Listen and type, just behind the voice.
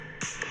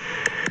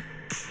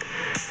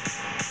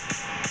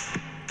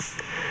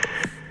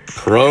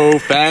Pro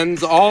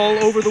fans all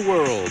over the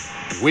world,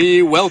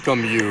 we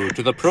welcome you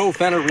to the Pro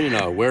Fan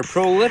Arena, where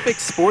prolific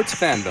sports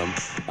fandom,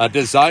 a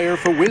desire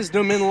for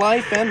wisdom in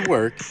life and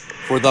work,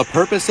 for the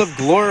purpose of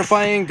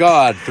glorifying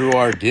God through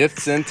our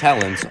gifts and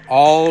talents,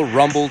 all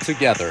rumble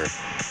together.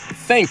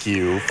 Thank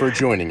you for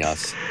joining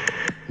us.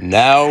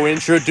 Now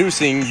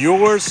introducing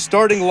your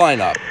starting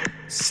lineup.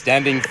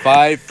 Standing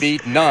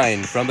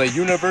 5'9" from the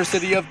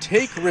University of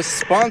Take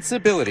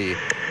Responsibility,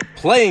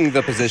 playing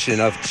the position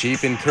of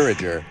Chief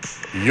Encourager,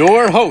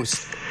 your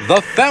host,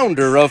 the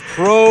founder of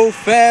Pro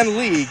Fan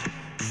League,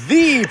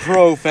 the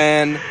Pro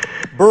Fan,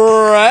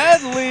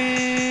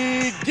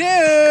 Bradley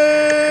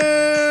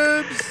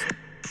Gibbs.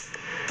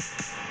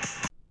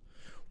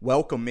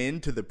 Welcome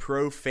into the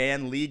Pro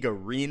Fan League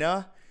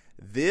arena.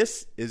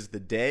 This is the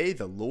day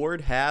the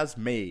Lord has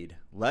made.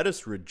 Let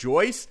us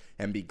rejoice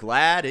and be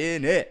glad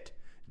in it.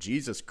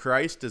 Jesus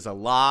Christ is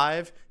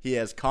alive. He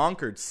has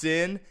conquered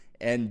sin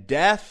and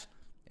death,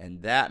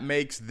 and that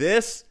makes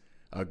this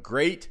a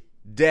great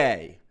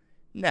day.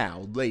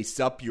 Now lace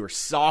up your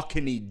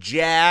Saucony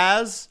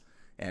jazz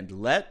and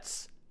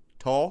let's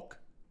talk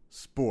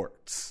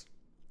sports.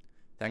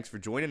 Thanks for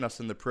joining us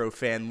in the Pro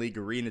Fan League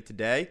arena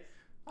today.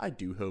 I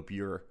do hope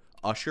your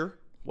usher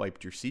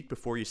wiped your seat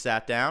before you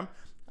sat down.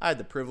 I had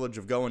the privilege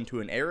of going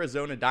to an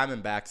Arizona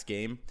Diamondbacks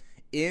game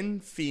in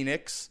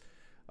Phoenix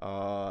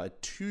 2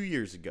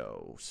 years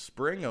ago,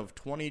 spring of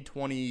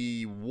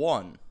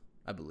 2021,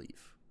 I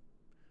believe.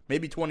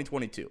 Maybe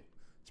 2022.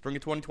 Spring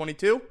of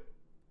 2022?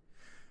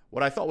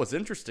 What I thought was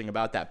interesting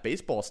about that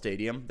baseball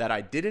stadium that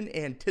I didn't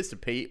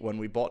anticipate when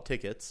we bought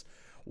tickets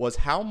was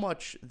how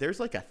much there's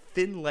like a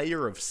thin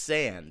layer of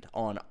sand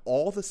on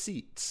all the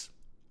seats.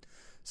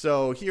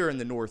 So here in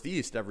the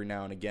Northeast, every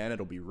now and again,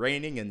 it'll be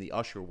raining and the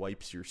usher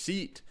wipes your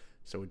seat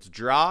so it's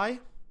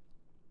dry.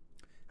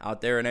 Out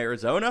there in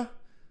Arizona,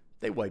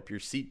 they wipe your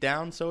seat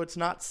down so it's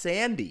not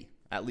sandy,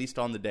 at least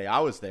on the day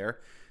I was there.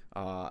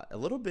 A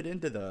little bit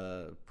into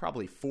the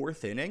probably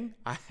fourth inning,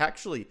 I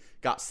actually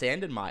got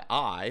sand in my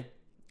eye.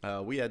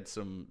 We had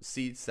some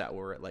seats that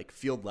were at like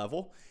field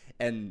level,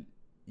 and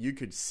you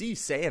could see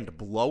sand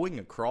blowing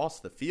across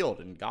the field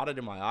and got it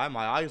in my eye.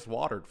 My eyes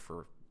watered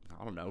for,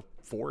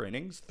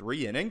 3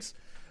 innings.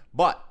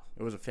 But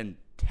it was a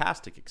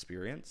fantastic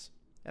experience,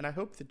 and I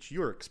hope that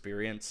your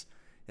experience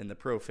in the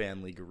Pro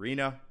Fan League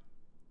arena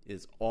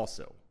is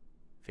also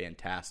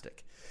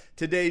fantastic.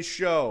 Today's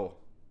show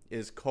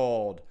is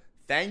called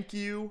Thank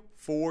You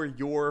for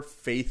Your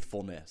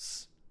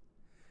Faithfulness.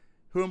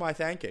 Who am I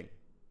thanking?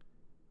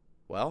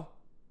 Well,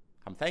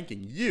 I'm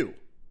thanking you,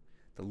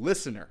 the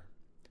listener,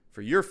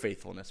 for your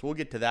faithfulness. We'll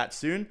get to that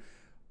soon.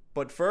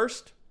 But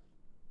first,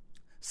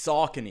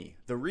 Saucony.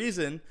 The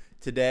reason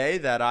today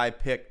that I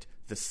picked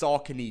the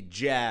Saucony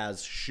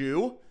Jazz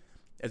shoe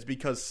is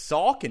because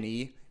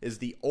Saucony is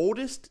the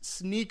oldest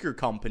sneaker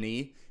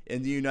company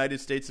in the United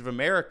States of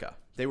America.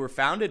 They were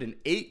founded in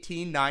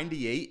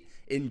 1898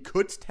 in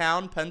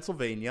Kutztown,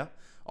 Pennsylvania,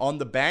 on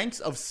the banks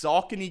of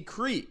Saucony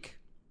Creek.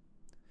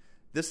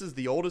 This is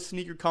the oldest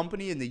sneaker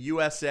company in the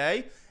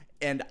USA,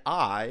 and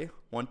I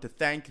want to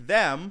thank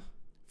them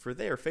for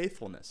their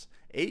faithfulness.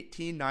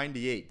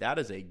 1898, that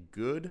is a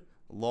good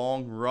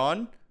long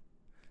run.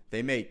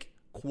 They make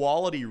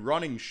quality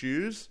running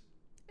shoes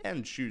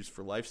and shoes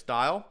for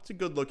lifestyle. It's a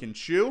good looking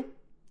shoe.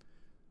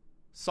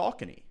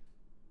 Saucony,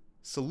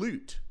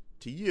 salute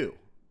to you.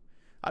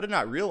 I did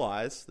not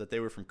realize that they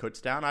were from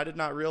Kutztown. I did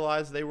not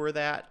realize they were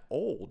that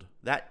old,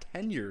 that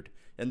tenured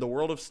in the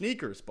world of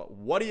sneakers. But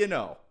what do you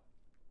know?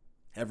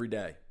 Every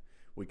day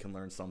we can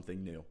learn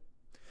something new.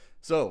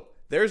 So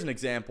there's an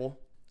example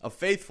of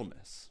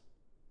faithfulness.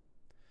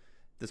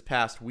 This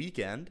past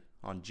weekend,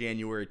 on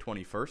January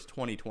 21st,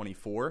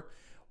 2024,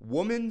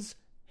 women's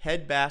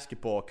head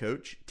basketball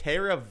coach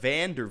Tara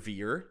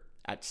Vanderveer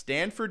at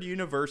Stanford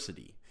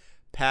University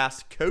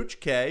passed Coach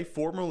K,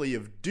 formerly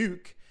of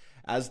Duke,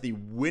 as the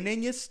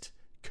winningest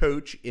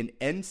coach in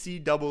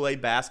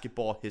NCAA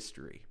basketball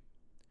history.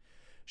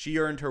 She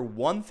earned her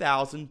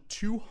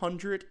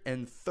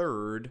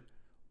 1,203rd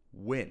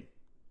win.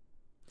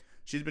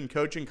 She's been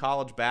coaching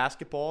college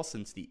basketball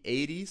since the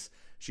 80s.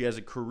 She has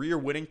a career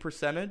winning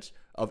percentage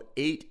of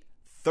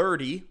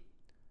 .830.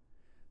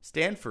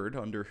 Stanford,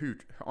 under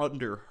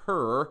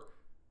her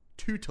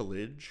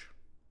tutelage,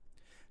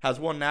 has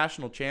won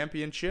national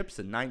championships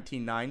in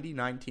 1990,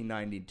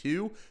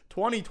 1992,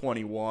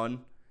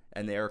 2021,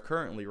 and they are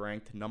currently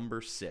ranked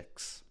number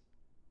 6.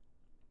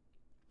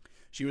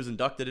 She was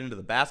inducted into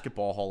the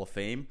Basketball Hall of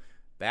Fame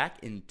back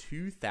in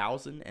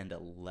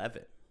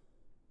 2011.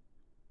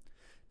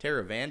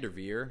 Tara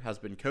Vanderveer has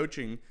been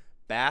coaching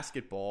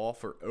basketball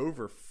for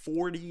over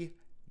 40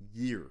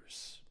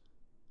 years.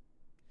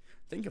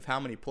 Think of how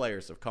many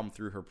players have come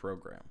through her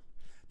program.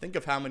 Think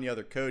of how many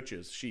other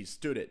coaches she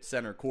stood at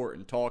center court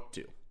and talked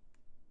to.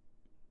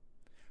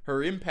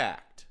 Her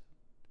impact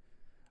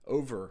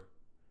over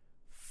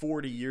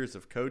 40 years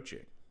of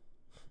coaching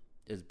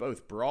is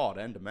both broad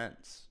and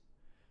immense.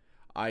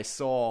 I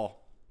saw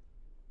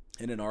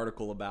in an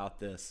article about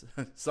this,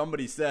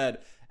 somebody said,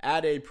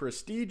 at a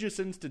prestigious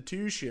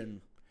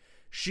institution,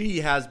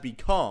 She has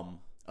become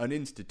an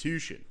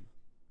institution.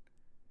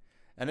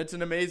 And it's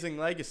an amazing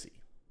legacy.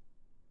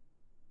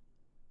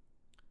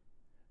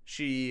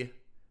 She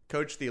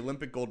coached the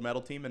Olympic gold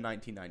medal team in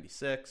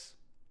 1996.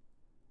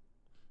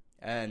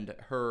 And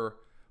her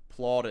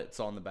plaudits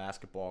on the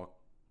basketball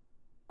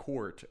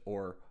court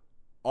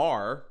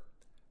are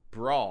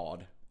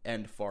broad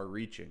and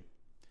far-reaching.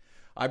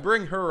 I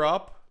bring her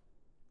up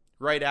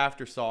right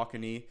after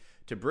Saucony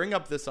to bring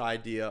up this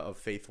idea of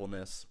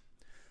faithfulness.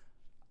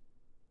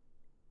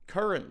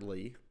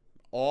 Currently,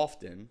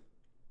 often,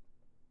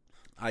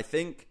 I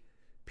think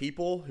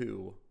people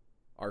who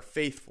are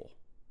faithful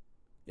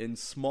in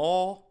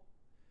small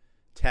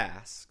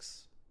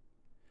tasks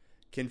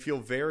can feel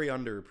very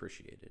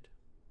underappreciated.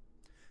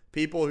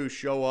 People who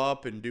show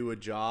up and do a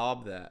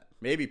job that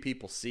maybe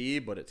people see,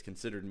 but it's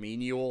considered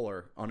menial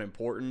or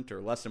unimportant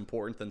or less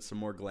important than some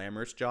more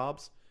glamorous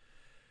jobs,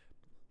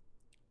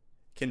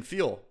 can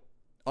feel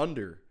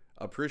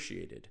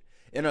underappreciated.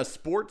 In a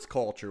sports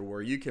culture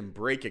where you can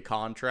break a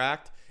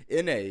contract,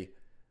 in a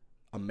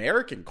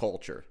American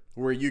culture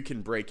where you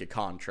can break a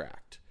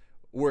contract,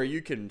 where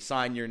you can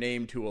sign your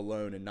name to a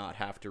loan and not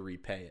have to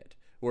repay it,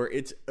 where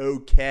it's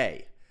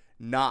okay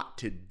not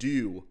to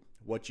do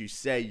what you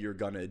say you're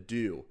going to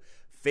do.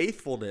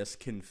 Faithfulness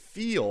can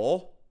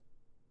feel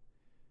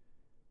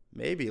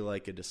maybe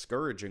like a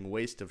discouraging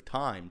waste of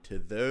time to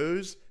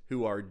those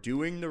who are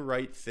doing the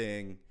right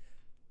thing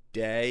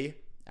day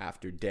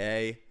after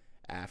day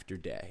after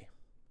day.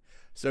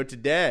 So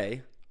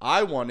today,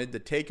 I wanted to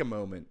take a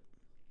moment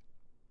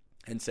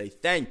and say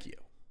thank you.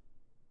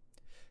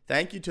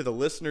 Thank you to the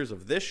listeners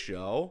of this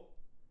show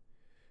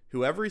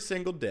who every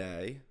single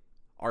day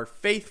are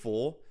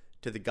faithful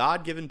to the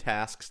God-given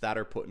tasks that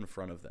are put in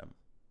front of them.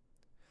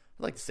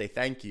 I'd like to say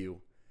thank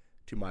you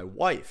to my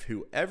wife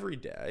who every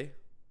day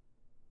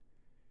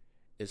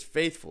is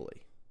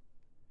faithfully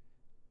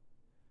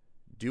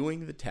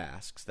doing the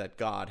tasks that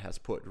God has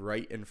put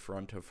right in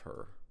front of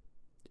her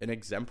in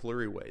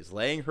exemplary ways,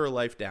 laying her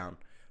life down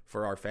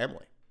for our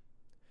family,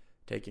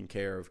 taking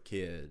care of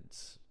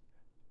kids,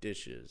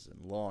 dishes,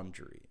 and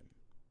laundry, and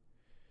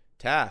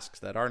tasks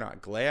that are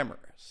not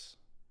glamorous,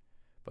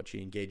 but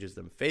she engages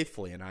them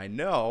faithfully. And I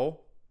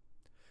know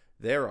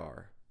there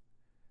are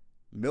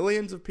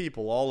millions of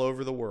people all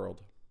over the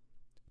world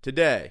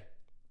today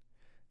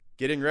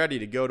getting ready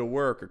to go to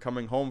work or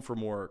coming home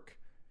from work,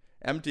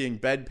 emptying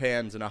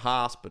bedpans in a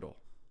hospital,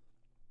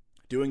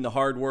 doing the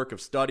hard work of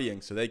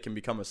studying so they can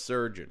become a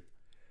surgeon,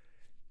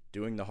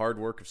 doing the hard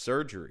work of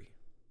surgery,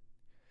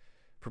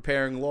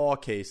 preparing law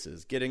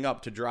cases, getting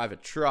up to drive a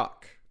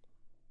truck,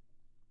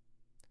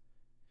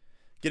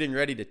 getting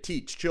ready to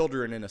teach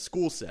children in a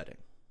school setting,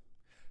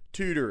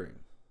 tutoring,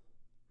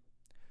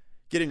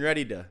 getting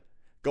ready to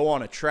go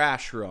on a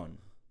trash run.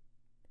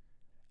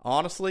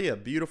 Honestly, a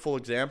beautiful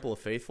example of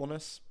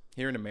faithfulness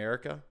here in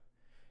America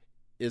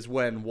is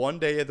when one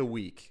day of the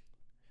week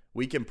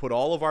we can put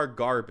all of our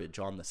garbage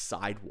on the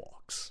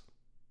sidewalks,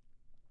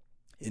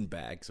 in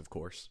bags, of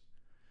course,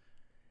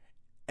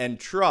 and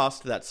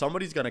trust that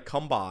somebody's going to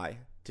come by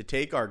to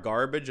take our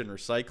garbage and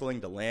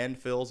recycling to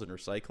landfills and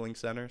recycling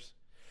centers.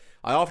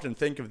 I often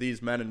think of these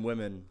men and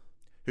women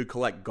who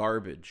collect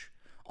garbage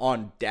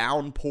on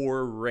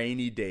downpour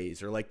rainy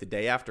days or like the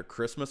day after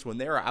Christmas when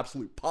there are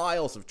absolute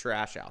piles of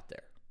trash out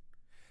there.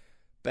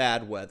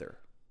 Bad weather.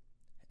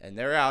 And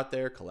they're out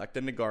there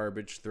collecting the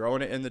garbage,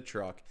 throwing it in the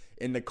truck,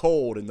 in the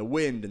cold, in the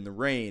wind, in the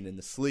rain, in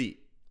the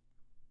sleet.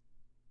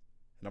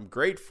 And I'm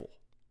grateful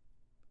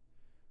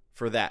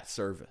for that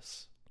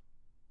service.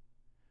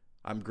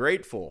 I'm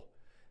grateful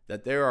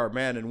that there are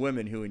men and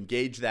women who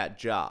engage that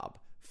job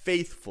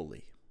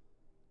faithfully.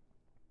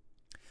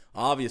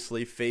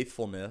 Obviously,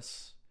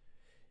 faithfulness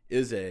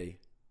is a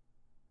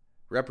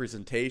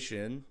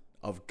representation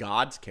of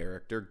God's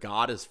character.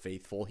 God is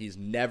faithful. He's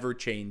never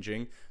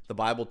changing. The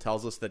Bible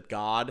tells us that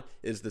God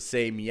is the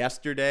same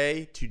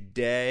yesterday,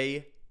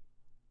 today,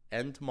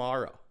 and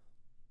tomorrow.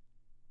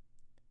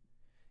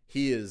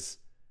 He is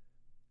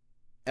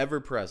ever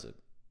present,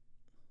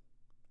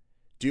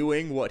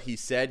 doing what he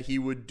said he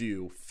would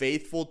do,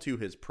 faithful to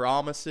his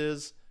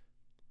promises.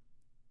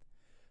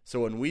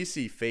 So when we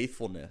see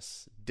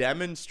faithfulness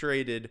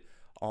demonstrated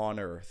on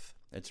earth,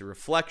 it's a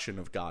reflection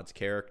of God's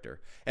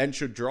character and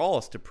should draw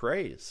us to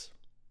praise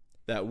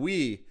that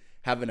we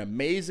have an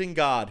amazing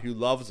God who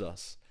loves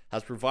us,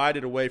 has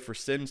provided a way for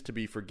sins to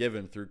be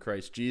forgiven through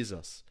Christ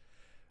Jesus,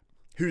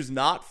 who's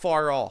not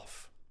far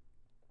off.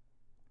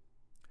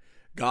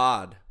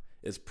 God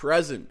is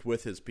present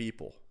with his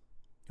people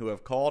who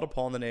have called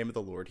upon the name of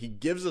the Lord. He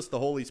gives us the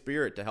Holy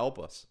Spirit to help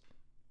us.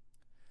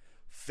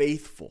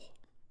 Faithful.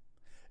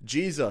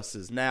 Jesus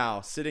is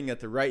now sitting at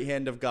the right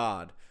hand of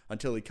God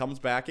until he comes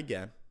back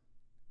again,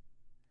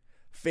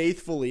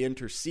 faithfully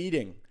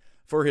interceding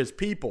for his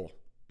people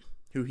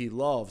who he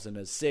loves and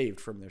has saved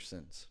from their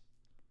sins.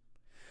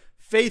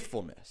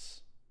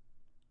 Faithfulness.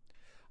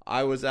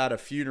 I was at a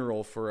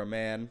funeral for a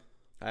man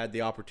I had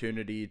the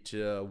opportunity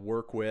to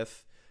work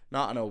with,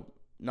 not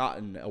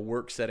in a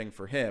work setting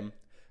for him,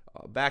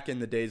 back in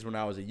the days when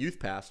I was a youth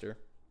pastor.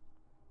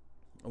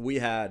 we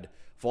had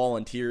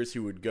volunteers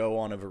who would go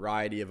on a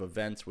variety of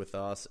events with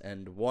us,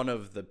 and one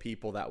of the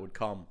people that would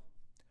come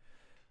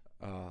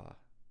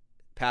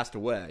passed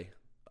away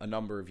a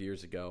number of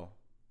years ago.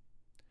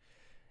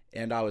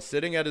 And I was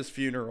sitting at his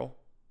funeral,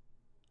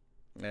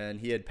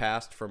 and he had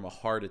passed from a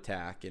heart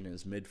attack in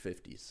his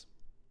mid-50s.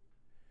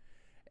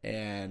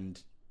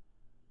 And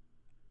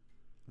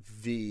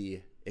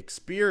the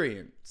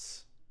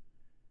experience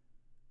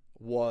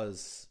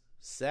was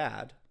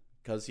sad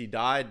because he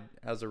died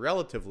as a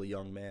relatively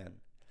young man,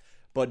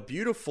 but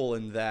beautiful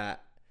in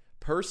that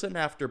person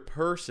after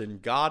person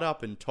got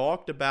up and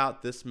talked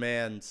about this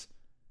man's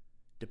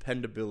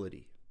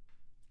dependability,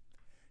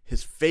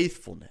 his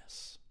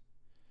faithfulness.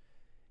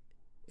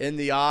 In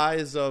the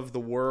eyes of the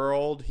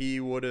world, he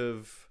would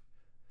have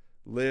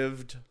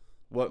lived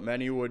what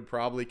many would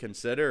probably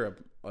consider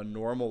a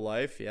normal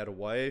life. He had a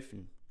wife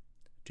and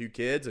 2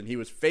 kids, and he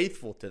was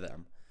faithful to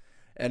them.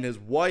 And his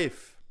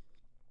wife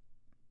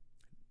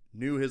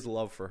knew his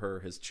love for her.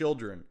 His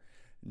children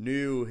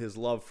knew his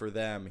love for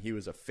them. He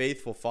was a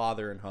faithful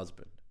father and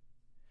husband.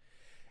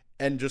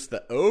 And just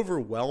the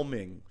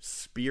overwhelming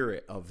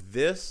spirit of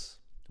this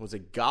was a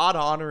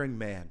God-honoring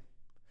man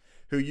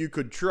who you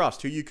could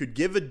trust, who you could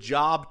give a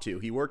job to.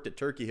 He worked at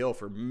Turkey Hill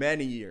for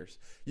many years.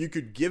 You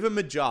could give him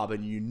a job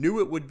and you knew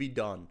it would be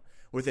done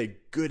with a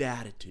good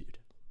attitude.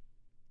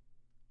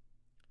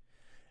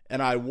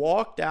 And I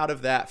walked out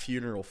of that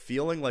funeral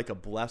feeling like a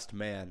blessed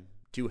man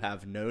to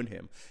have known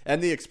him.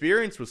 And the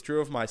experience was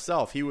true of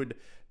myself. He would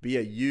be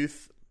a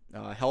youth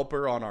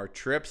helper on our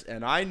trips,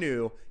 and I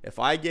knew if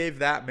I gave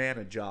that man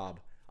a job,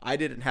 I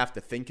didn't have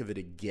to think of it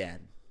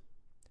again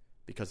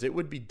because it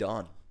would be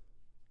done.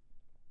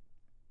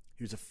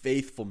 He was a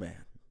faithful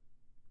man.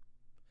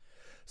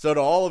 So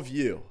to all of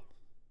you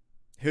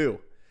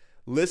who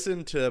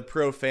listen to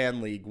Pro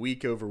Fan League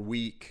week over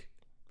week,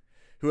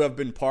 who have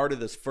been part of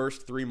this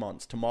first 3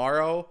 months,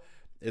 tomorrow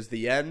is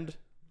the end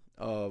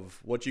of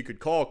what you could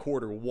call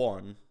quarter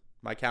 1.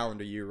 My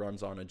calendar year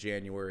runs on a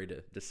January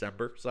to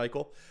December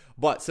cycle.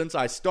 But since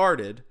I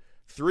started,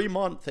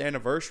 3-month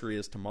anniversary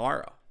is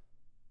tomorrow.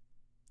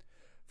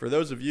 For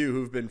those of you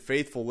who've been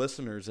faithful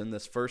listeners in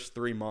this first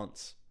 3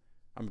 months,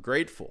 I'm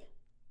grateful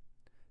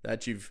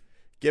that you've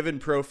given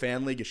Pro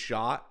Fan League a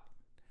shot.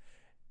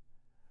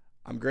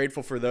 I'm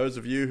grateful for those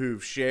of you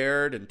who've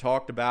shared and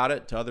talked about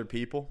it to other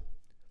people.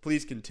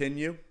 Please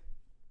continue.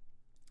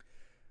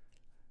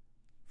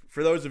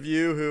 For those of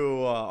you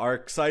who are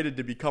excited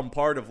to become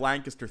part of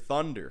Lancaster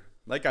Thunder,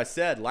 like I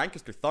said,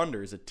 Lancaster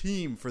Thunder is a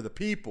team for the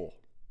people.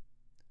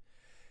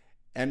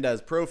 And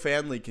as Pro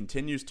Fan League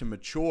continues to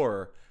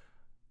mature,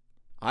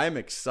 I am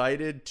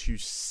excited to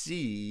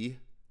see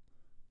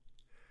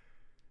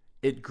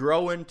it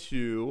grow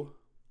into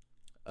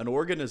an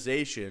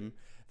organization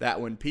that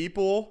when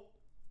people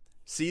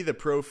see the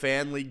Pro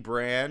Fan League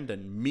brand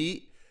and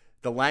meet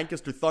the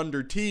Lancaster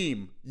Thunder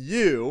team,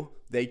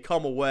 they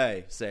come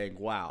away saying,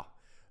 wow,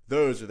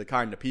 those are the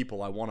kind of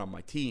people I want on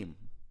my team.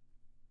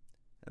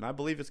 And I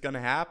believe it's going to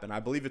happen. I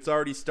believe it's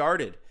already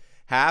started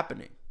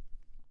happening.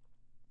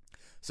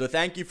 So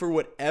thank you for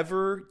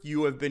whatever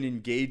you have been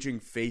engaging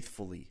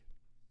faithfully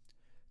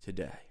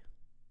today.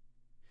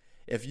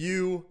 If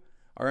you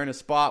are in a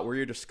spot where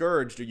you're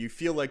discouraged or you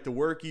feel like the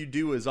work you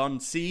do is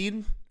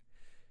unseen,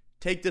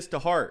 take this to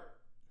heart.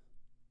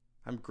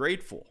 I'm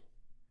grateful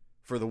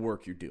for the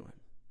work you're doing.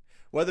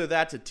 Whether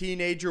that's a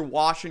teenager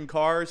washing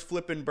cars,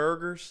 flipping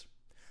burgers.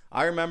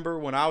 I remember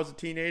when I was a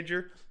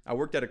teenager, I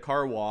worked at a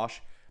car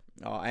wash.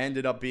 I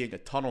ended up being a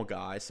tunnel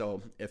guy,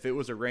 so if it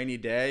was a rainy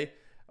day,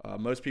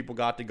 most people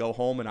got to go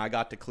home and I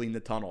got to clean the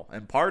tunnel.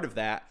 And part of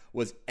that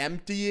was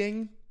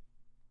emptying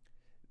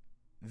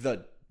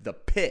the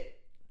pit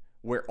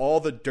where all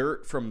the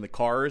dirt from the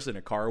cars in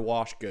a car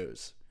wash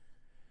goes.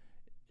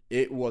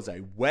 It was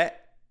a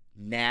wet,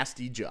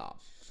 nasty job.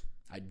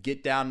 I'd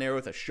get down there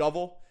with a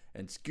shovel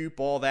and scoop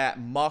all that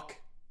muck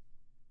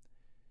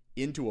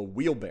into a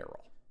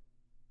wheelbarrow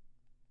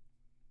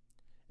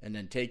and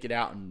then take it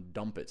out and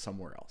dump it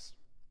somewhere else.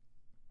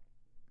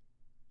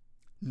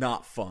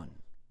 Not fun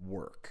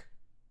work,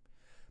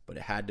 but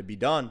it had to be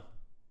done.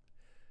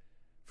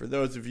 For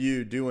those of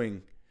you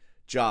doing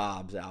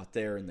jobs out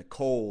there in the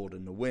cold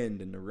and the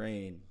wind and the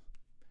rain,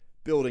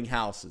 building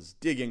houses,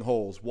 digging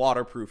holes,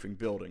 waterproofing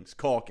buildings,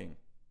 caulking,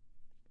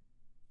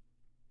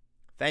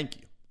 thank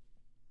you.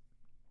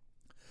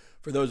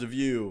 For those of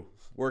you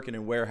working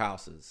in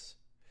warehouses,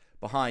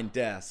 behind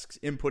desks,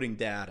 inputting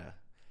data,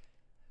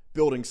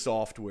 building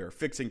software,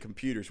 fixing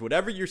computers,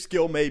 whatever your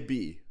skill may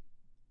be,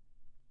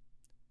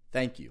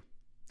 thank you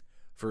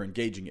for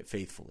engaging it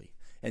faithfully.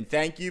 And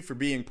thank you for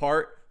being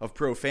part of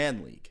Pro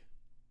Fan League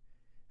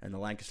and the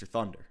Lancaster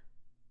Thunder.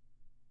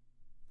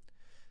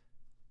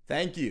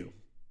 Thank you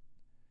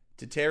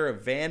to Tara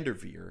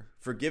Vanderveer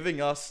for giving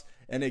us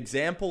an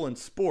example in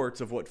sports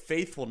of what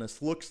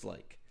faithfulness looks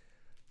like.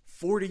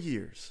 40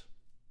 years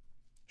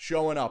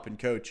showing up and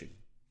coaching.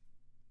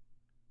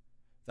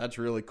 That's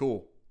really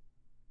cool.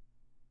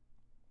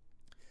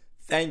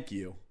 Thank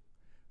you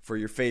for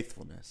your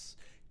faithfulness.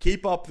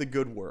 Keep up the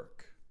good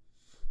work.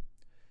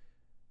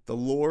 The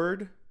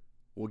Lord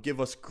will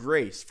give us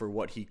grace for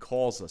what he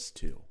calls us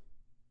to.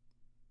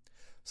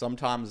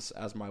 Sometimes,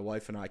 as my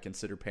wife and I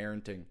consider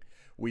parenting,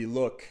 we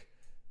look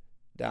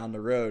down the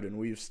road and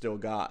we've still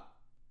got,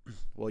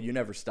 well, you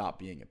never stop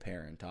being a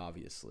parent,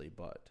 obviously,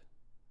 but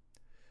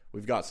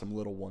we've got some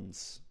little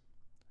ones.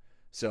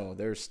 So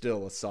there's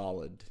still a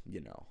solid,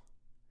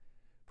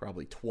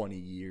 probably 20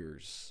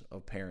 years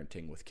of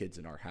parenting with kids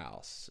in our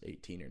house,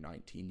 18 or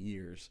 19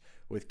 years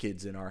with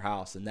kids in our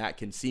house, and that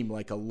can seem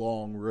like a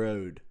long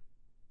road.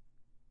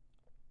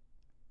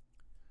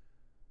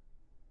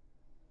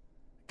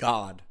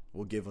 God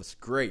will give us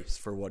grace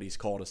for what he's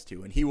called us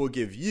to, and he will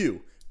give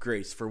you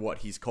grace for what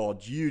he's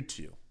called you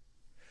to.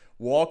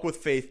 Walk with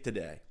faith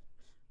today.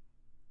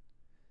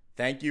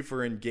 Thank you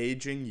for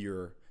engaging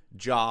your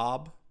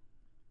job,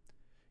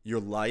 your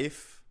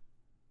life,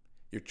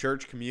 your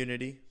church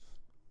community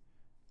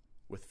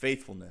with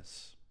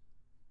faithfulness.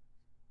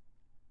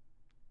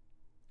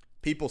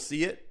 People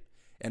see it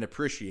and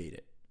appreciate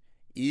it,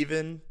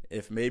 even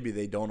if maybe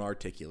they don't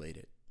articulate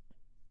it.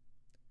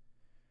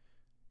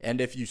 And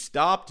if you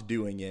stopped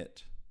doing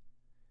it,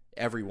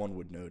 everyone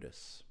would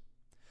notice.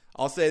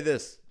 I'll say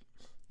this,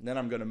 and then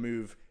I'm going to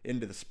move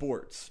into the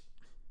sports.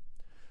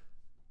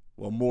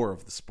 Well, more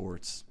of the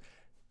sports.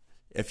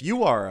 If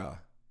you are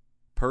a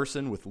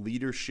person with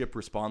leadership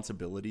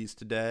responsibilities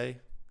today,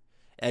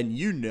 and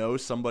you know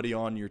somebody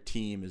on your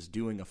team is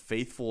doing a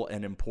faithful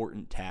and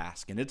important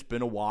task, and it's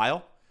been a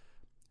while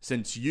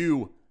since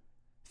you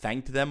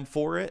thanked them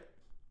for it,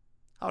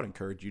 I would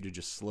encourage you to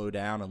just slow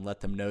down and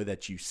let them know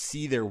that you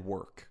see their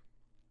work.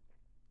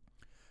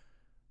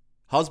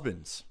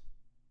 Husbands,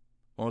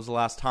 when was the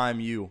last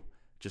time you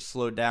just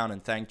slowed down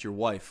and thanked your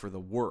wife for the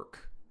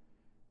work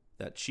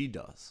that she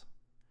does?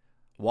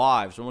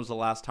 Wives, when was the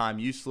last time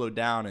you slowed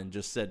down and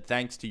just said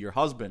thanks to your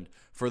husband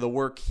for the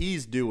work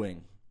he's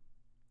doing?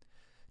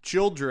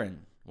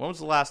 Children, when was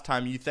the last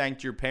time you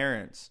thanked your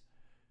parents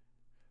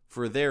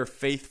for their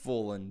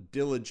faithful and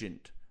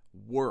diligent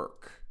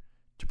work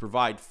to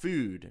provide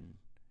food and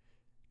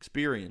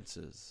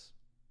experiences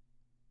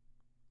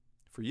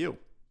for you?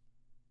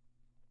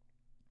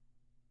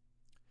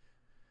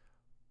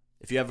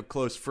 If you have a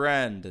close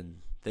friend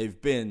and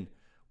they've been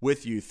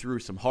with you through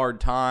some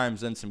hard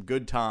times and some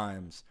good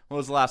times, when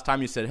was the last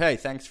time you said, hey,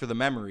 thanks for the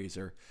memories,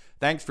 or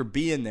thanks for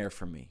being there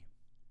for me?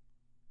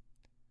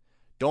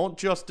 Don't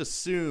just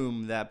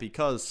assume that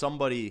because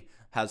somebody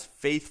has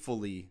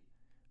faithfully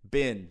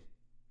been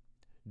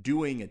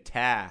doing a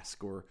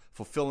task or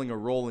fulfilling a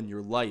role in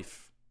your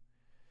life,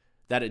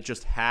 that it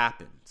just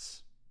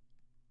happens.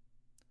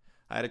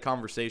 I had a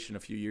conversation a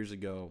few years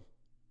ago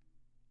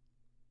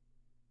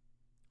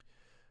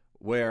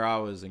where I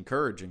was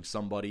encouraging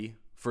somebody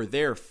for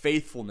their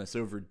faithfulness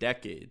over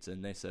decades,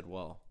 and they said,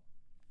 well,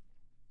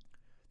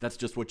 that's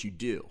just what you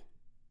do.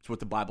 It's what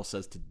the Bible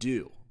says to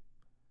do.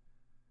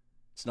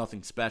 It's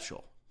nothing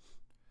special.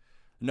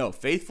 No,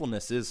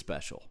 faithfulness is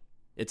special.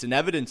 It's an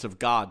evidence of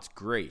God's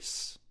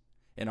grace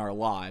in our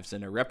lives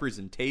and a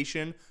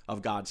representation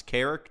of God's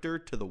character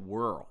to the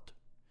world.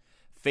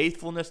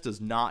 Faithfulness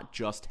does not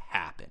just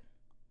happen.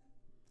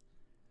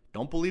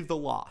 Don't believe the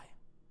lie.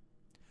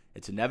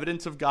 It's an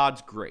evidence of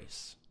God's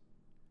grace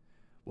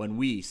when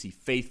we see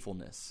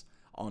faithfulness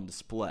on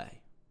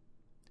display.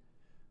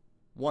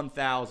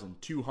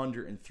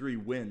 1,203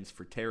 wins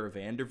for Tara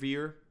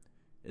Vanderveer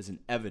is an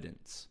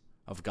evidence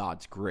of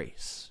God's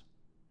grace.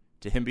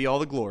 To him be all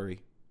the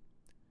glory.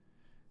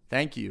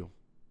 Thank you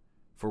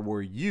for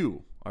where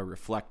you are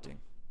reflecting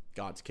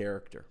God's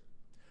character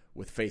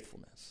with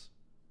faithfulness.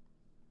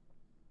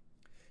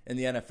 In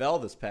the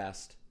NFL this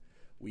past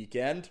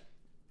weekend,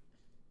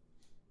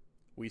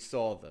 we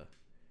saw the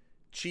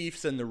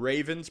Chiefs and the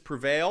Ravens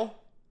prevail.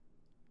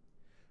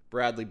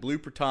 Bradley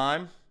blooper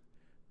time.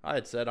 I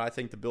had said I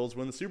think the Bills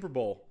win the Super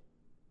Bowl.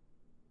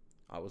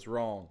 I was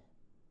wrong.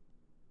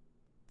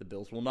 The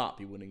Bills will not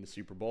be winning the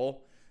Super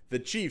Bowl. The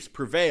Chiefs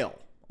prevail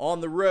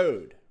on the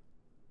road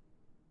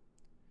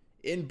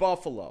in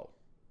Buffalo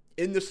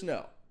in the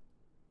snow.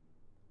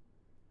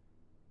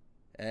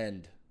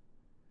 And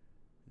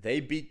they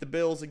beat the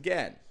Bills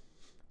again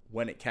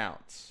when it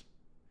counts.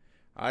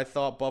 I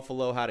thought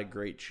Buffalo had a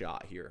great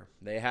shot here.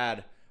 They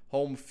had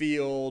home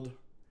field.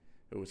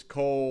 It was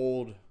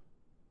cold.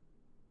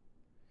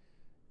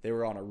 They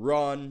were on a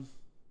run.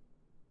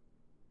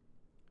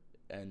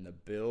 And the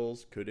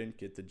Bills couldn't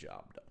get the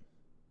job done.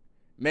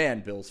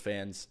 Man, Bills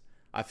fans,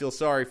 I feel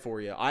sorry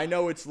for you. I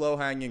know it's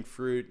low-hanging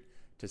fruit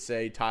to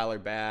say Tyler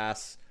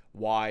Bass,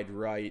 wide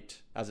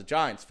right. As a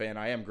Giants fan,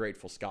 I am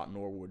grateful Scott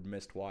Norwood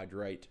missed wide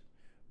right.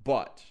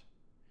 But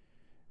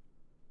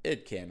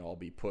it can't all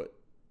be put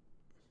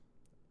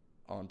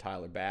on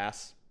Tyler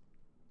Bass.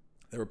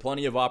 There were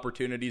plenty of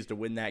opportunities to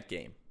win that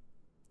game.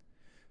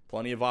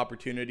 Plenty of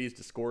opportunities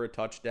to score a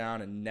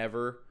touchdown and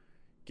never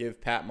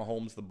give Pat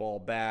Mahomes the ball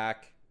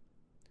back.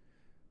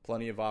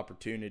 Plenty of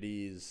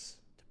opportunities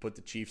to put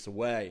the Chiefs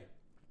away.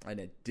 And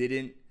it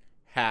didn't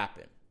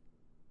happen.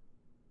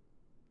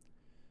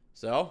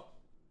 So,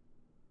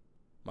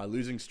 my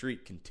losing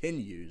streak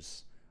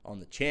continues on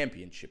the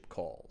championship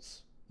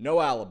calls. no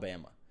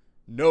Alabama,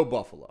 no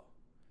Buffalo.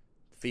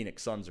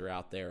 Phoenix Suns are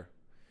out there.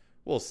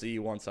 We'll see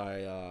once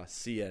I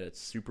see it at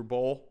Super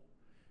Bowl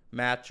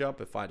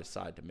matchup if I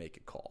decide to make a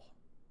call.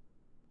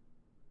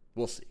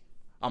 We'll see.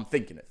 I'm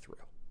thinking it through.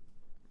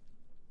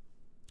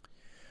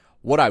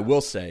 What I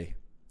will say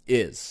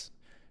is,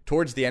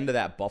 towards the end of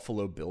that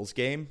Buffalo Bills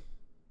game,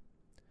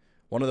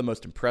 one of the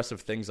most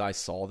impressive things I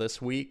saw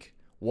this week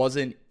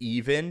wasn't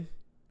even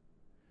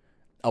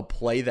a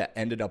play that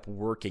ended up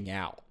working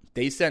out.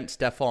 They sent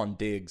Stephon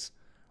Diggs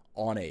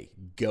on a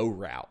go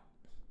route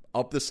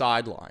up the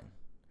sideline,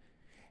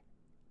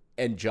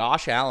 and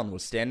Josh Allen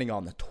was standing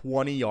on the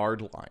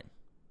 20-yard line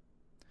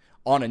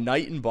on a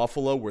night in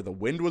Buffalo where the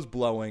wind was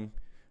blowing,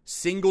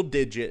 single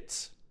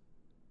digits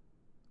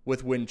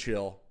with wind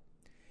chill,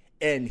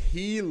 and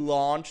he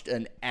launched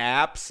an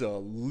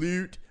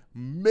absolute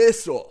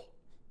missile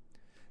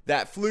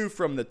that flew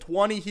from the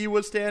 20 he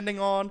was standing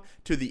on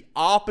to the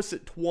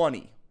opposite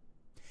 20.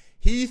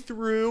 He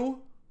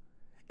threw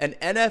an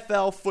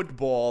NFL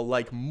football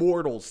like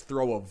mortals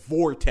throw a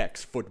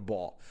vortex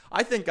football.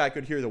 I think I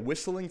could hear the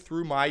whistling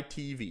through my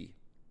TV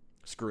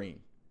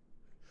screen.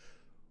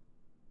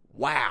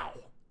 Wow,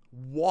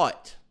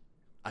 what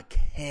a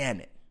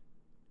cannon.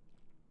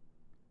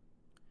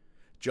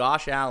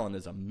 Josh Allen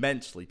is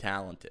immensely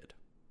talented.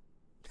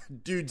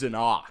 Dude's an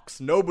ox.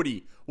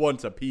 Nobody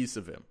wants a piece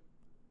of him.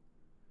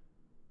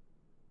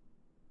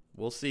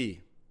 We'll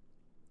see,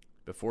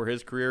 before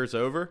his career is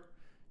over,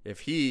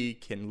 if he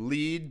can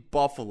lead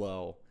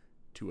Buffalo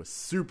to a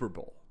Super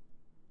Bowl.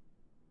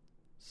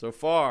 So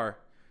far,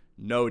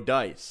 no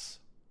dice.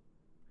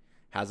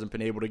 Hasn't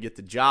been able to get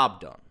the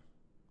job done.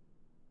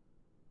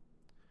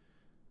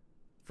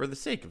 For the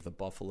sake of the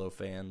Buffalo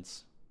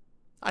fans,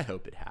 I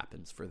hope it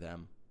happens for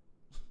them.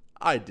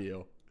 I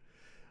do.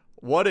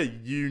 What a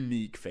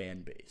unique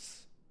fan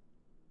base.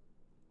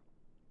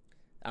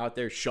 Out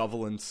there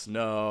shoveling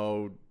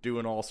snow,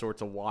 doing all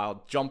sorts of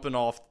wild, jumping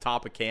off the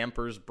top of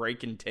campers,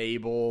 breaking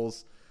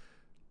tables.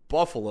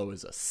 Buffalo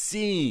is a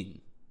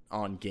scene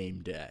on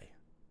game day.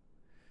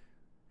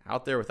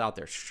 Out there without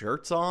their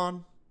shirts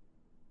on.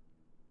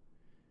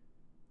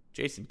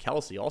 Jason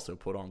Kelce also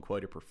put on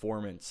quite a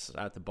performance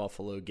at the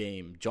Buffalo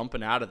game,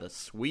 jumping out of the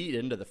suite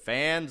into the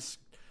fans,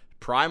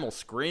 primal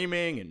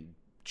screaming and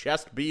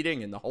chest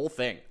beating and the whole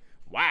thing.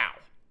 Wow.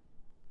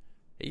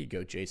 There you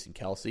go, Jason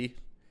Kelce.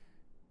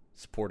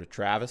 Support of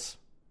Travis.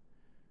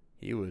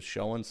 He was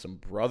showing some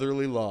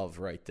brotherly love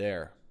right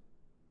there.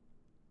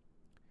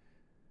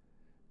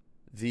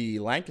 The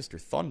Lancaster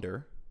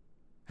Thunder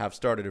have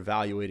started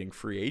evaluating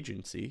free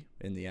agency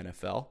in the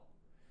NFL.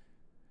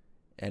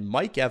 And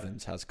Mike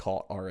Evans has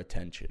caught our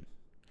attention.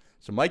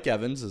 So Mike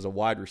Evans is a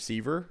wide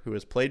receiver who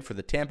has played for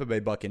the Tampa Bay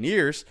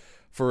Buccaneers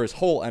for his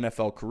whole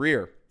NFL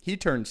career. He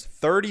turns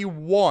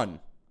 31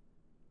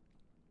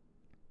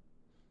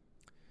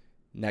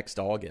 next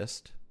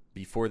August,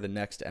 before the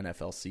next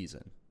NFL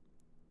season.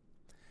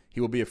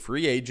 He will be a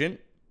free agent.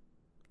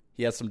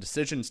 He has some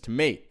decisions to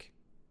make.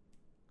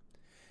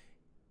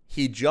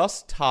 He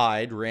just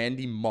tied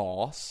Randy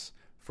Moss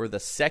for the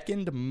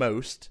second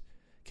most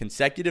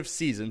consecutive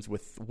seasons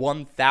with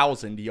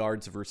 1,000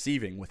 yards of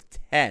receiving with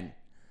 10.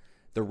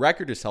 The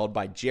record is held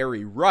by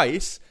Jerry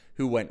Rice,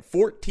 who went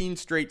 14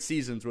 straight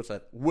seasons with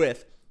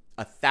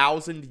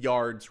 1,000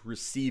 yards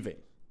receiving.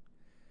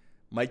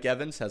 Mike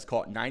Evans has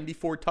caught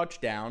 94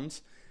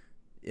 touchdowns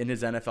in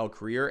his NFL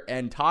career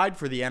and tied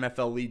for the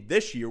NFL lead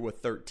this year with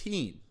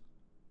 13.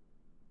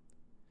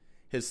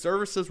 His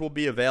services will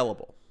be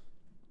available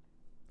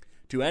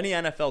to any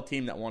NFL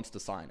team that wants to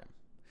sign him.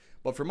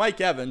 But for Mike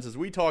Evans, as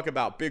we talk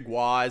about big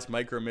Ys,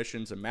 micro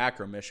missions, and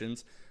macro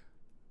missions,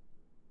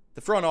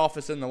 the front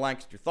office in the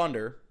Lancaster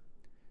Thunder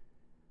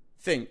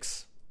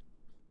thinks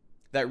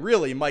that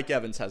really Mike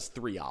Evans has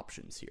three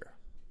options here.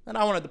 And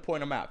I wanted to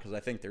point them out because I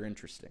think they're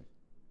interesting.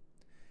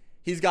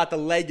 He's got the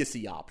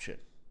legacy option.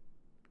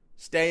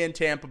 Stay in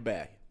Tampa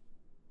Bay.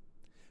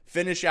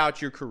 Finish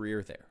out your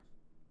career there.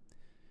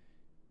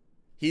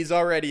 He's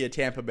already a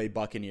Tampa Bay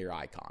Buccaneer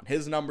icon.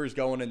 His number's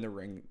going in the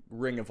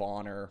ring of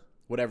honor,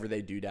 whatever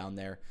they do down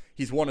there.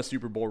 He's won a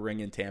Super Bowl ring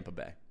in Tampa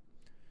Bay.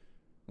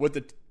 With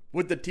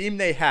the team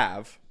they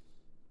have,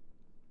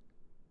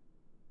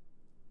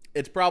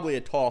 it's probably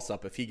a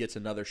toss-up if he gets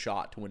another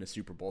shot to win a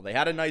Super Bowl. They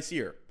had a nice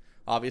year.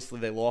 Obviously,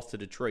 they lost to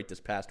Detroit this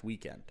past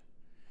weekend.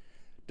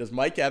 Does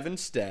Mike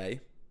Evans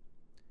stay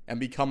and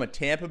become a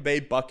Tampa Bay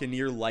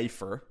Buccaneer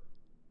lifer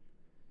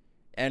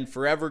and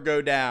forever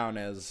go down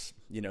as,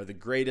 the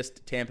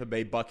greatest Tampa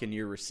Bay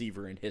Buccaneer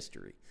receiver in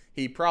history?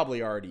 He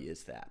probably already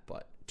is that,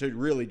 but to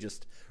really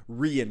just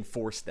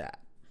reinforce that.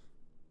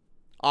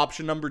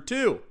 Option number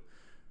 2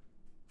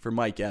 for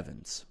Mike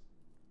Evans.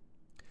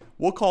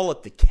 We'll call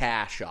it the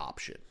cash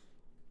option.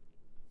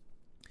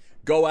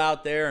 Go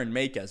out there and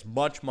make as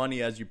much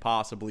money as you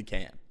possibly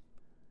can.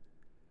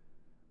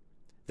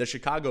 The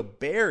Chicago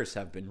Bears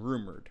have been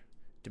rumored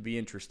to be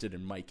interested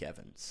in Mike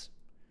Evans.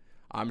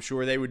 I'm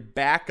sure they would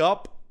back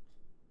up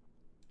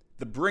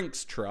the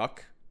Brinks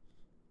truck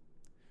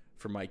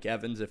for Mike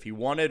Evans if he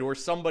wanted, or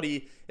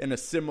somebody in a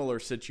similar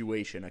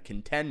situation, a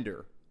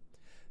contender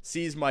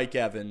sees Mike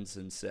Evans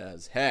and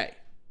says, hey,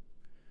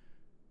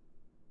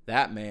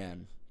 that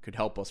man could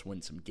help us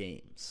win some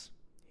games.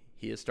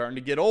 He is starting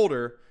to get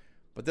older,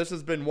 but this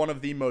has been one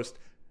of the most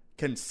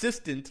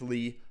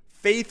consistently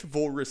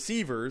faithful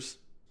receivers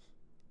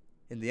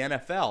in the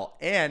NFL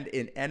and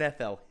in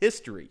NFL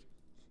history.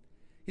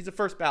 He's a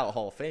first ballot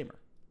Hall of Famer.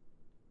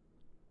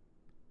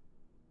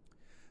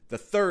 The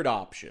third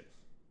option.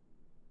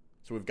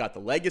 So we've got the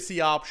legacy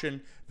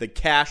option, the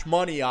cash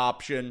money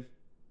option,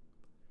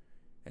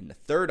 and the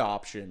third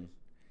option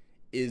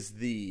is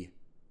the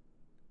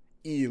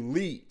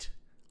elite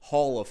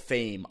Hall of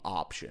Fame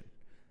option.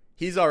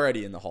 He's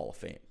already in the Hall of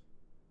Fame.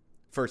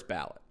 First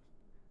ballot.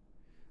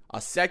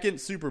 A second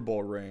Super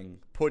Bowl ring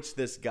puts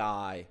this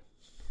guy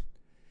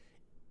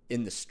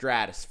in the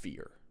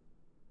stratosphere.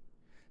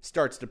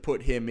 Starts to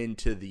put him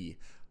into the,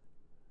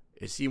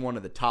 is he one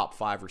of the top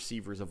 5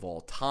 receivers of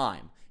all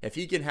time? If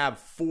he can have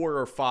 4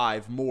 or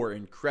 5 more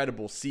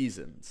incredible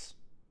seasons,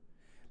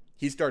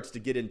 he starts to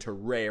get into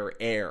rare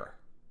air.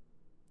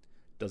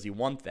 Does he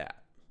want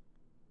that?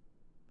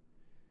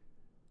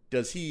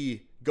 Does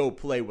he go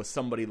play with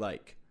somebody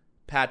like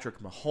Patrick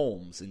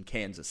Mahomes in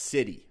Kansas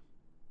City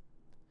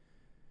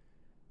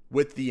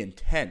with the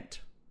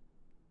intent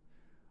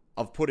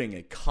of putting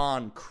a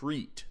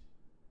concrete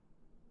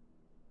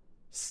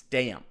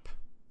stamp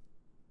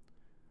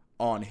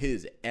on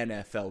his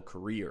NFL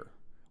career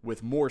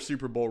with more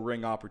Super Bowl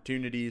ring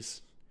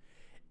opportunities?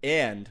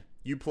 And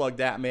you plug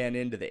that man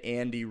into the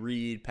Andy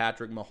Reid,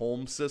 Patrick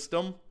Mahomes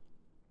system,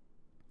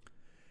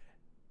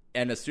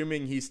 and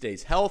assuming he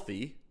stays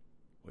healthy,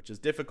 which is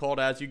difficult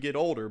as you get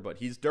older, but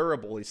he's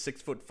durable. He's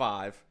 6'5",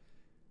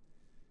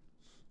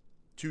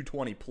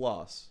 220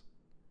 plus.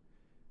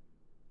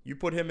 You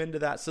put him into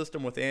that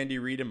system with Andy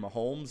Reid and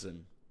Mahomes,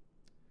 and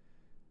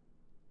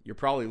you're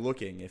probably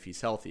looking, if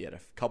he's healthy, at a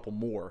couple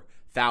more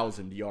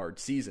 1,000-yard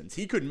seasons.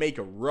 He could make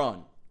a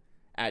run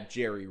at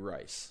Jerry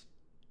Rice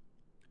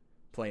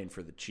playing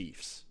for the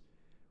Chiefs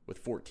with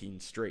 14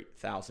 straight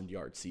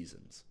 1,000-yard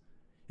seasons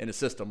in a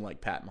system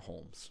like Pat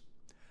Mahomes.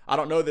 I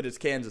don't know that it's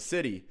Kansas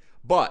City,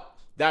 but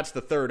that's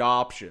the third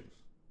option.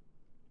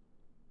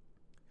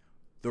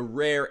 The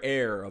rare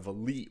air of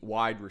elite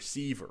wide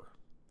receiver.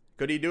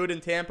 Could he do it in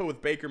Tampa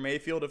with Baker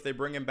Mayfield if they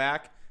bring him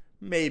back?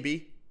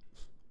 Maybe.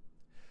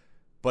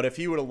 But if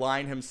he would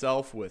align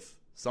himself with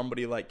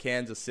somebody like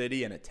Kansas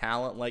City and a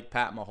talent like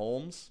Pat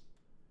Mahomes,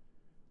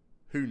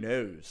 who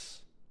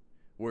knows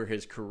where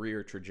his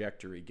career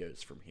trajectory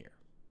goes from here.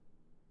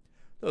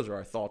 Those are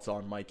our thoughts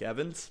on Mike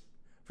Evans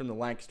from the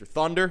Lancaster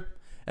Thunder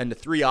and the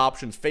 3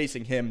 options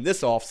facing him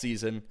this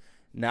offseason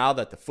now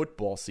that the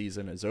football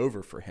season is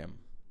over for him.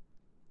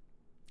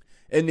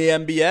 In the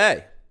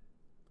NBA,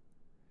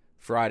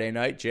 Friday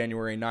night,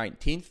 January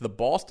 19th, the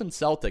Boston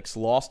Celtics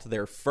lost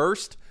their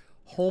first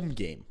home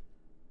game.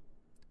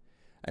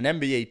 An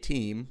NBA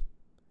team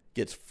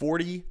gets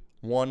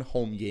 41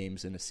 home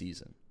games in a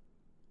season.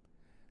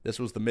 This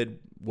was the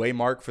midway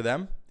mark for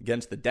them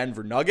against the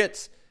Denver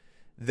Nuggets.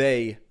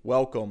 They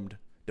welcomed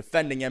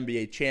defending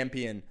NBA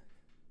champion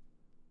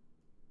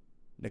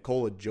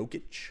Nikola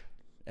Jokic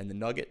and the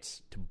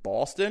Nuggets to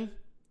Boston,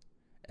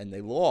 and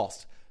they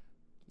lost.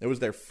 It was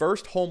their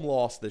first home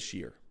loss this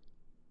year.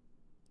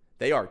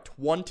 They are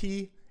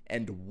 20-1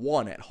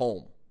 at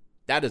home.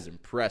 That is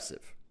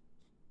impressive.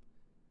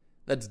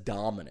 That's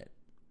dominant.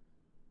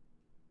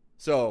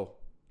 So,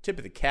 tip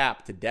of the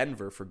cap to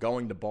Denver for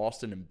going to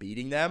Boston and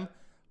beating them.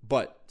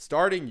 But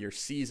starting your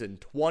season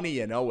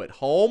 20-0 at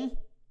home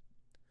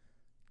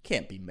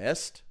can't be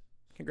missed.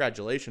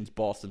 Congratulations,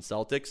 Boston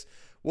Celtics.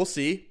 We'll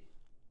see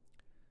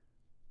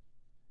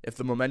if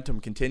the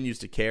momentum continues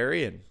to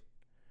carry, and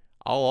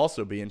I'll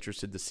also be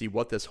interested to see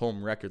what this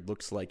home record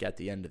looks like at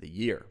the end of the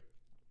year.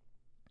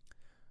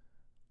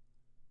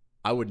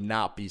 I would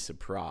not be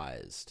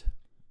surprised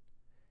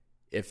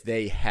if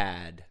they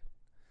had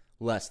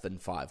less than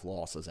 5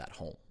 losses at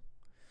home.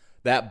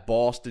 That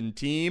Boston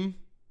team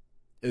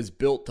is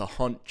built to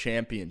hunt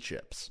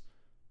championships.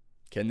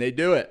 Can they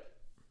do it?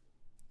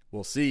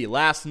 We'll see.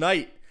 Last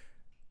night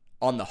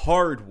on the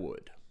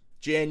hardwood,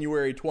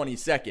 January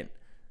 22nd,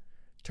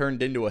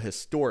 turned into a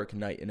historic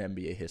night in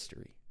NBA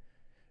history.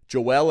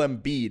 Joel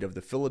Embiid of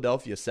the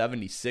Philadelphia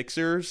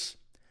 76ers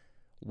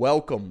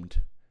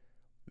welcomed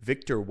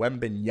Victor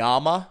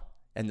Wembanyama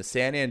and the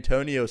San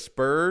Antonio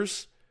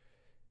Spurs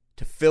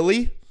to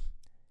Philly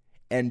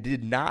and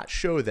did not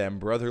show them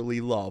brotherly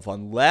love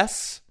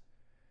unless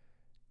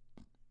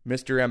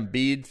Mr.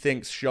 Embiid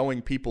thinks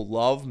showing people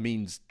love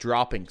means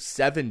dropping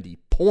 70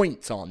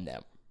 points on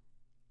them.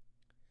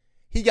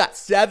 He got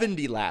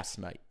 70 last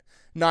night.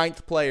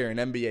 9th player in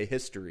NBA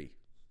history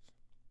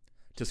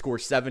to score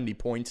 70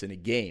 points in a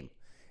game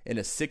in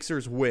a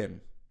Sixers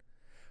win.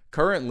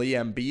 Currently,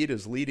 Embiid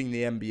is leading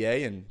the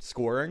NBA in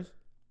scoring,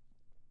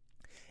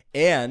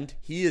 and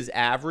he is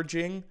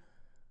averaging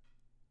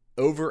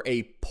over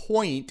a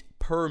point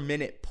per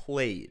minute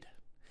played.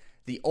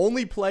 The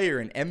only player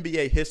in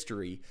NBA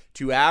history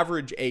to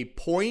average a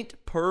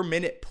point per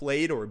minute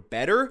played or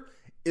better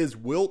is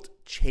Wilt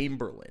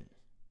Chamberlain.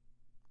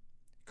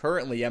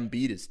 Currently,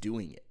 Embiid is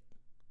doing it.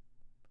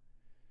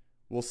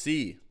 We'll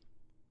see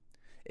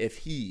if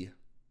he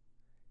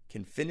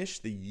can finish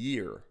the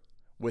year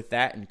with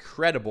that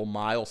incredible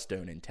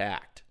milestone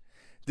intact.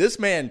 This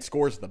man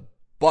scores the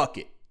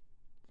bucket.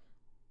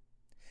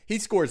 He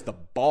scores the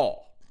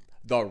ball,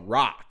 the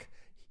rock.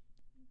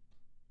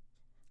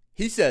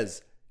 He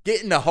says,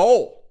 get in the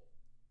hole.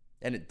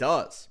 And it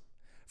does.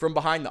 From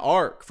behind the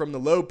arc, from the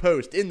low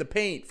post, in the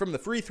paint, from the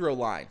free throw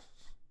line.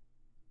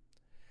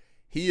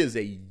 He is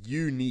a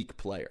unique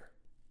player.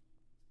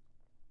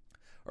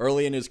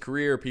 Early in his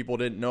career, people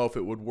didn't know if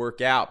it would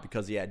work out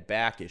because he had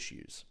back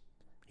issues.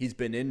 He's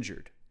been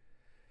injured.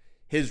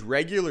 His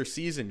regular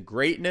season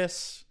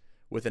greatness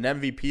with an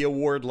MVP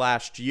award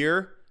last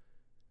year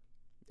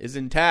is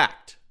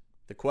intact.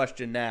 The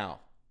question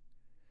now,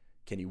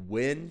 can he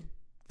win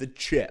the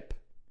chip?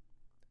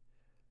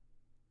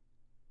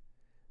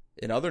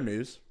 In other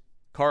news,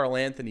 Karl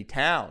Anthony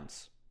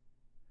Towns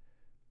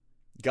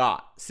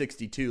got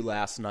 62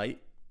 last night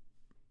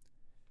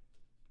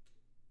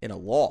in a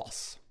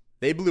loss.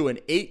 They blew an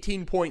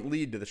 18-point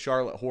lead to the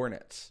Charlotte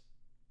Hornets,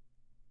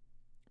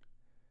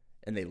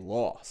 and they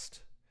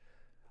lost.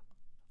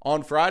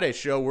 On Friday's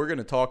show, we're going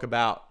to talk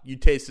about you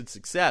tasted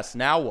success.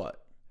 Now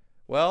what?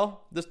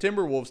 Well, this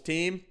Timberwolves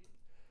team,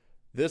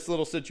 this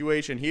little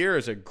situation here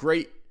is a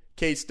great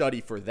case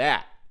study for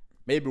that.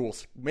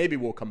 Maybe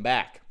we'll come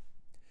back.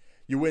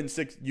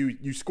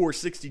 You score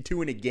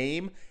 62 in a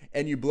game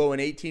and you blow an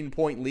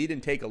 18-point lead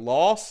and take a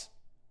loss.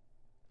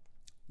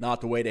 Not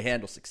the way to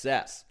handle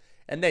success.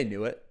 And they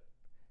knew it.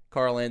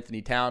 Karl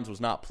Anthony Towns was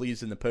not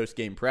pleased in the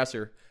post-game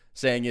presser,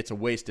 saying it's a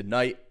wasted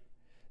night.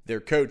 Their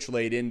coach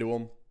laid into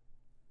him.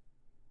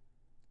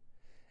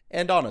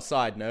 And on a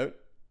side note,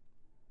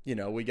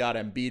 we got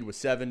Embiid with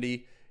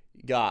 70,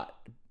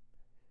 got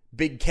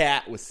Big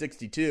Cat with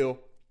 62.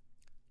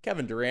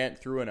 Kevin Durant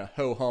threw in a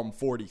ho-hum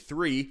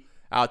 43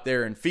 out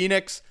there in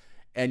Phoenix.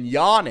 And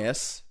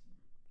Giannis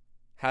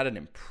had an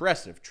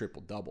impressive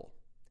triple-double.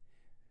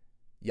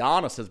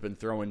 Giannis has been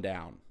throwing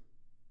down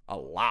a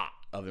lot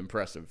of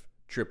impressive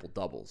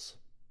triple-doubles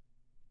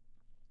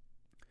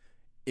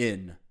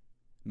in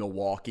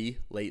Milwaukee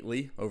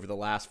lately over the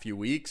last few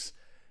weeks.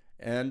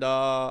 And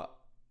I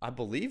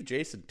believe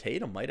Jason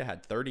Tatum might have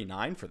had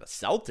 39 for the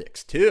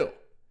Celtics too.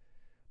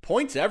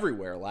 Points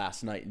everywhere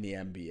last night in the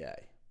NBA.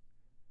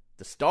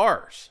 The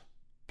Stars.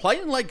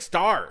 Playing like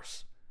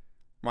stars.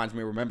 Reminds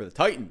me, remember the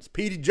Titans.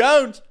 Petey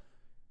Jones.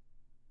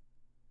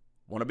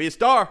 Want to be a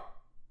star.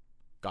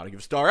 Got to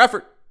give a star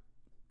effort.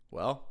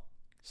 Well,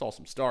 saw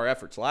some star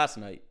efforts last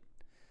night.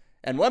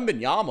 And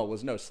Wembanyama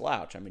was no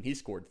slouch. I mean, he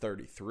scored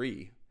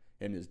 33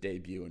 in his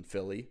debut in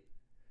Philly.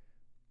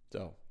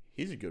 So,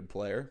 he's a good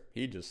player.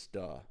 He just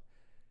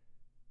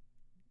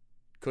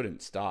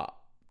couldn't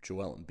stop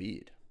Joel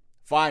Embiid.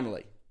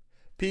 Finally,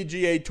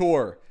 PGA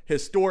Tour,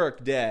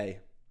 historic day.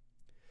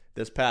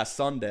 This past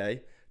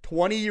Sunday,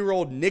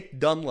 20-year-old Nick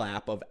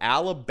Dunlap of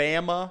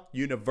Alabama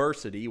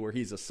University, where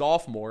he's a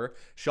sophomore,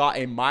 shot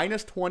a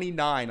minus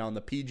 29 on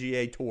the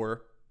PGA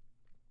Tour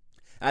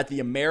at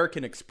the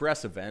American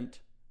Express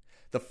event.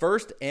 The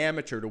first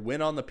amateur to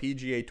win on the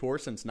PGA Tour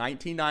since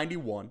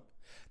 1991.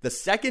 The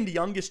second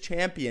youngest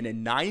champion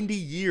in 90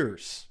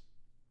 years.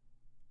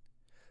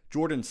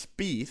 Jordan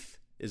Spieth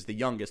is the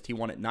youngest. He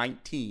won at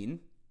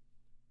 19.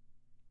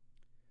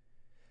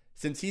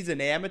 Since he's an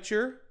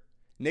amateur,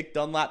 Nick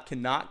Dunlap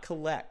cannot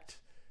collect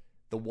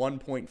the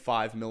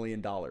 $1.5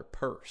 million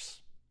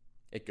purse.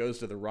 It goes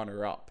to the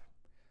runner-up.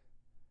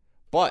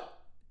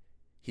 But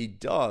he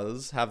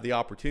does have the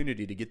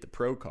opportunity to get the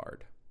pro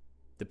card,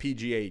 the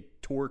PGA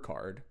Tour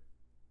card.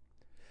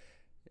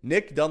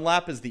 Nick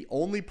Dunlap is the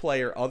only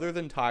player other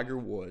than Tiger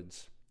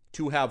Woods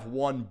to have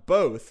won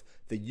both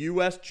the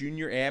U.S.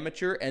 Junior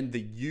Amateur and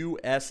the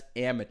U.S.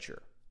 Amateur.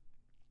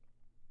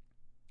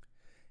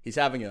 He's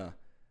having a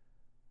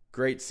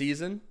great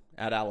season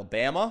at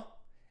Alabama,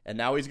 and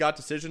now he's got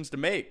decisions to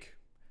make.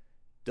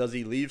 Does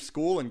he leave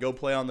school and go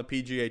play on the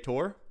PGA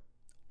Tour?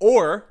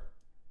 Or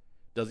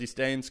does he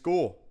stay in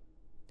school?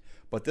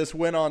 But this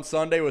win on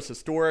Sunday was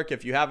historic.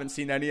 If you haven't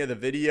seen any of the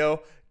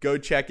video, go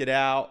check it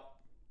out.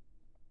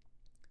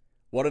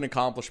 What an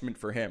accomplishment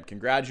for him.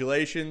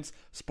 Congratulations,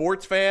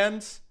 sports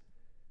fans.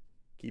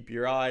 Keep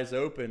your eyes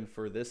open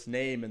for this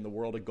name in the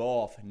world of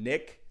golf,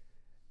 Nick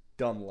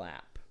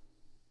Dunlap.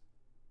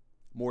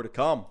 More to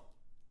come.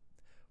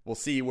 We'll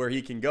see where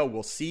he can go.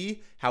 We'll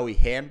see how he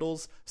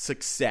handles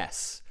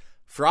success.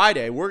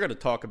 Friday, we're going to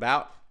talk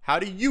about how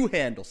do you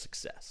handle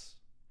success.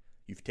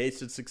 You've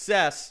tasted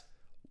success.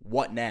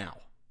 What now?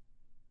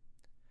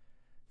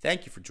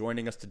 Thank you for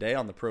joining us today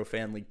on the Pro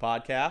Fan League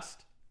podcast.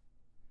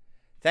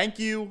 Thank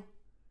you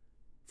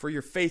for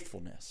your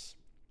faithfulness.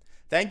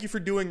 Thank you for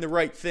doing the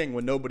right thing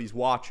when nobody's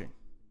watching.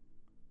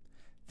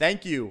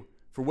 Thank you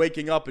for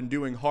waking up and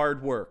doing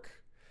hard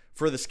work,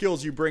 for the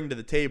skills you bring to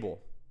the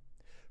table,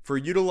 for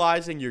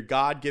utilizing your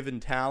God-given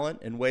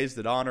talent in ways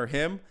that honor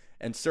Him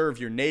and serve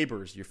your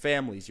neighbors, your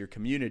families, your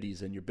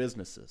communities, and your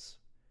businesses.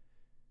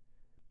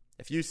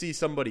 If you see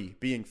somebody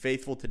being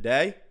faithful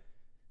today,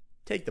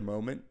 take the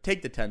moment,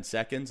 take the 10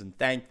 seconds and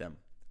thank them.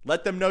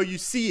 Let them know you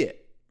see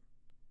it.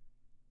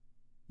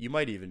 You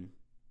might even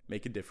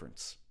make a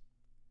difference.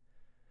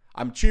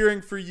 I'm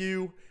cheering for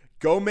you.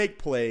 Go make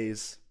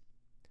plays.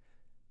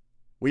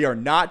 We are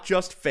not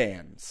just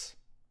fans.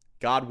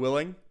 God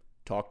willing,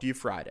 talk to you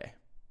Friday.